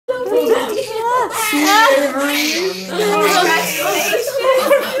Avery.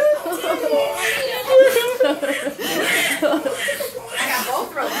 I got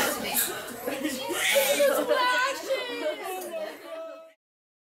both roses today.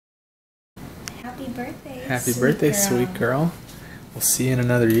 Happy birthday. Happy birthday, sweet girl. We'll see you in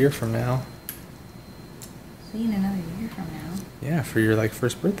another year from now. See you in another year from now. Yeah, for your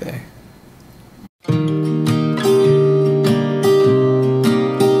first birthday.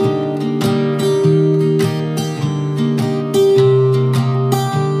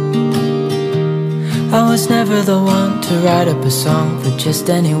 I was never the one to write up a song for just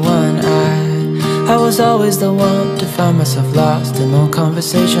anyone. I was always the one to find myself lost in old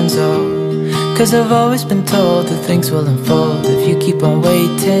conversations. Oh, 'cause I've always been told that things will unfold if you keep on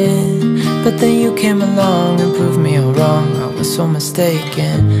waiting. But then you came along and proved me all wrong. I was so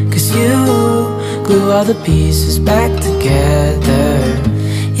mistaken, 'cause you glue all the pieces back together.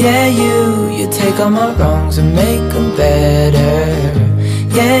 Yeah, you take all my wrongs and make them better.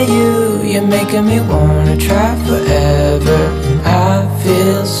 Yeah, you're making me wanna try forever. And I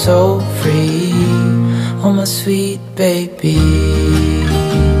feel so free, oh my sweet baby.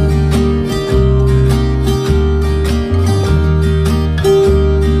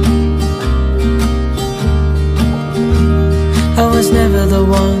 I was never the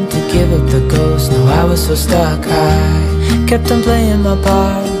one to give up the ghost. No, I was so stuck. I kept on playing my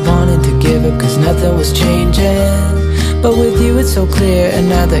part, wanting to give up 'cause nothing was changing. But with you it's so clear, and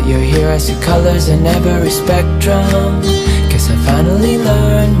now that you're here I see colors in every spectrum. Guess I finally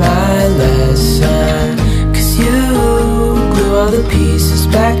learned my lesson. 'Cause you glue all the pieces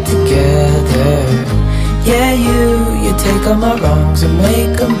back together. Yeah, you take all my wrongs and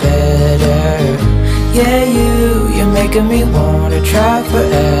make them better. Yeah, you're making me wanna try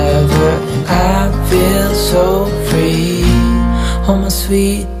forever. And I feel so free, oh my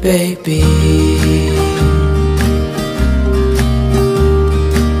sweet baby.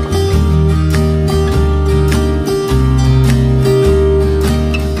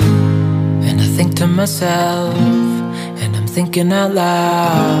 To myself, and I'm thinking out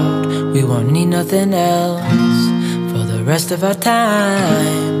loud, we won't need nothing else for the rest of our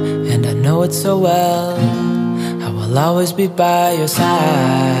time. And I know it so well, I will always be by your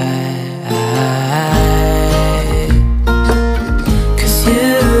side. 'Cause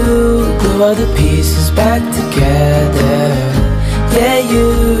you glue all the pieces back together. Yeah,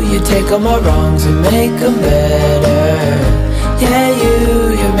 you take all my wrongs and make them better. Yeah,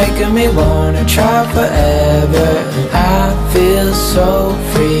 you're making me wanna try forever. And I feel so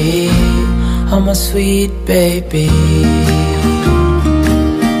free, oh my sweet baby.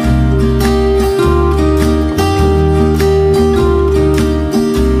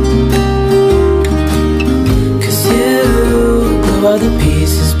 'Cause you glue all the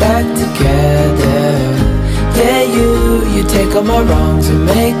pieces back together. Yeah, you take all my wrongs and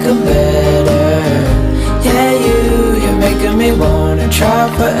make them better. Yeah, you're making me wanna try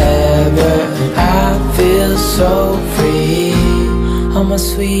forever. And I feel so free, oh my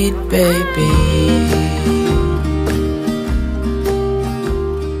sweet baby.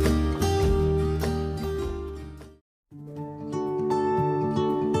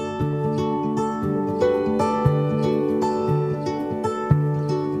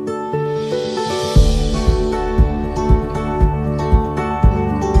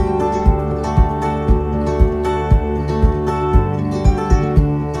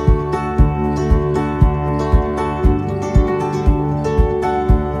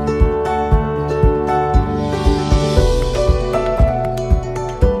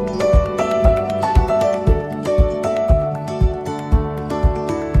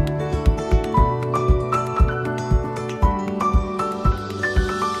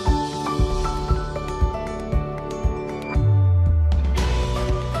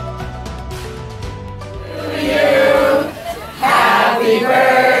 Happy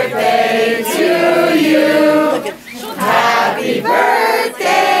birthday to you. Happy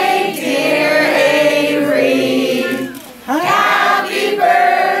birthday, dear Avery. Happy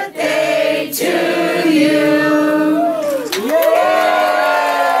birthday to you.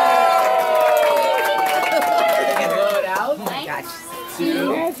 Oh my gosh.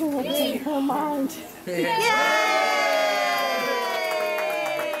 Imagine what's in her mind.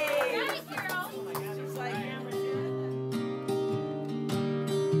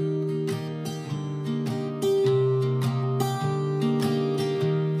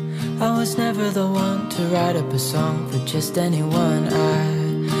 I was never the one to write up a song for just anyone.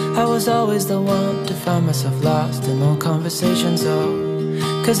 I was always the one to find myself lost in old conversations. Oh,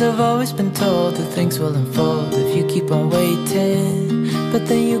 'cause I've always been told that things will unfold if you keep on waiting. But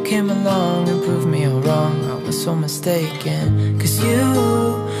then you came along and proved me all wrong. I was so mistaken. 'Cause you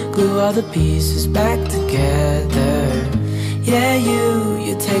glue all the pieces back together. Yeah,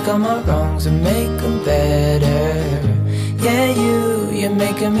 you take all my wrongs and make them better. Yeah, you're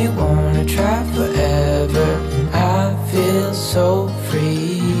making me wanna try forever. And I feel so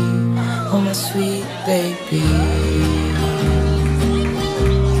free, oh my sweet baby.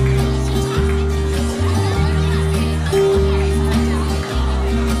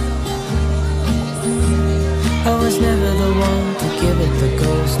 I was never the one to give it the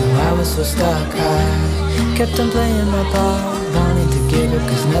ghost. No, I was so stuck. I kept on playing my part, wanting to give it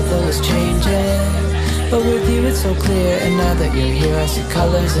 'cause nothing was changing. But with you it's so clear, and now that you're here I see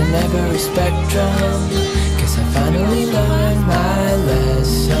colors in every spectrum. Guess I finally learned my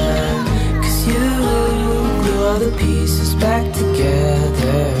lesson. 'Cause you glue all the pieces back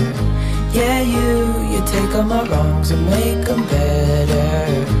together. Yeah, you take all my wrongs and make them better.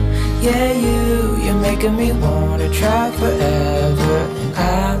 Yeah, you're making me wanna try forever. And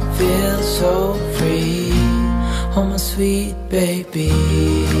I feel so free, oh my sweet baby.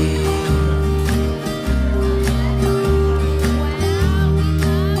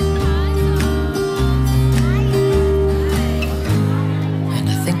 And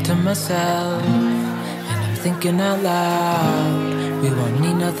I think to myself, and I'm thinking out loud, we won't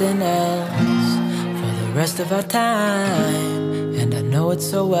need nothing else for the rest of our time. And I know it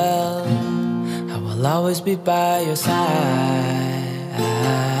so well, I will always be by your side.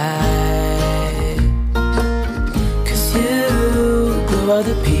 'Cause you glue all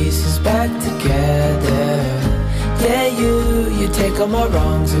the pieces back together. Yeah, you take all my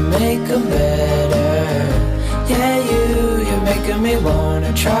wrongs and make them better. Yeah, you're making me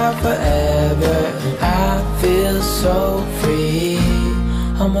wanna try forever. And I feel so free,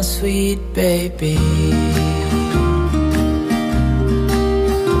 oh my sweet baby.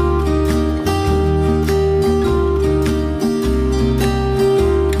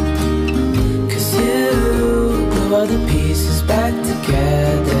 All the pieces back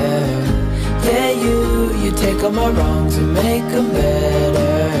together. Yeah, you take all my wrongs and make them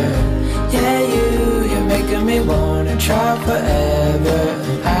better. Yeah, you're making me wanna try forever.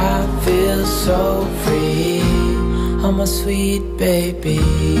 And I feel so free, oh my sweet baby.